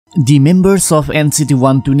The members of NCT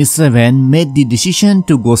 127 made the decision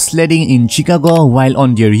to go sledding in Chicago while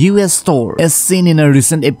on their US tour, as seen in a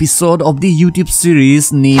recent episode of the YouTube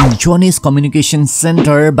series named Johnny's Communication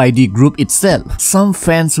Center by the group itself. Some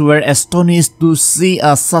fans were astonished to see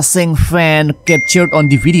a Sasaeng fan captured on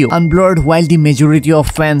the video unblurred, while the majority of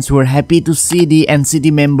fans were happy to see the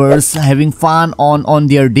NCT members having fun on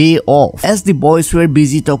their day off. As the boys were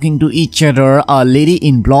busy talking to each other, a lady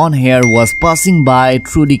in blonde hair was passing by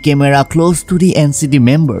through the camera close to the NCT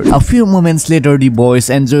members. A few moments later, the boys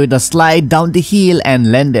enjoyed a slide down the hill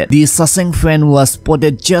and landed. The Sasaeng fan was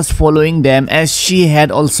spotted just following them, as she had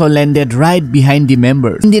also landed right behind the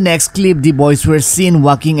members. In the next clip, the boys were seen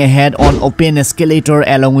walking ahead on open escalator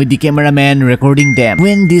along with the cameraman recording them,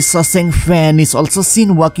 when the Sasaeng fan is also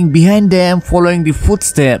seen walking behind them following the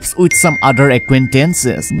footsteps with some other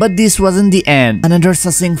acquaintances. But this wasn't the end. Another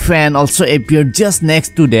Sasaeng fan also appeared just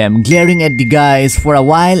next to them, glaring at the guys for a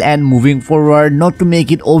while and moving forward not to make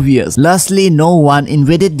it obvious. Lastly, no one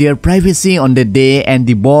invaded their privacy on the day and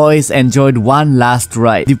the boys enjoyed one last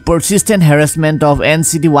ride. The persistent harassment of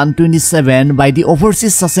NCT 127 by the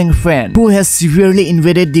overseas Sasaeng fan, who has severely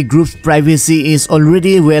invaded the group's privacy, is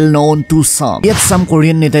already well known to some. Yet some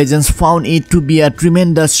Korean netizens found it to be a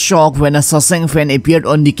tremendous shock when a Sasaeng fan appeared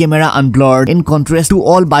on the camera unblurred, in contrast to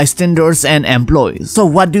all bystanders and employees. So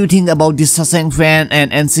what do you think about this Sasaeng fan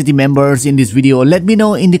and NCT members in this video? Let me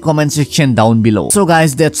know in the comment section down below. So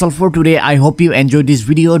guys, that's all for today. I hope you enjoyed this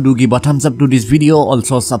video. Do give a thumbs up to this video.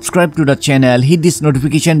 Also subscribe to the channel, hit this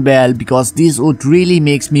notification bell, because this would really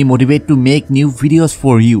makes me motivate to make new videos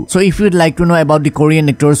for you. So if you'd like to know about the Korean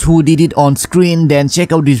actors who did it on screen, then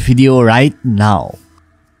check out this video right now.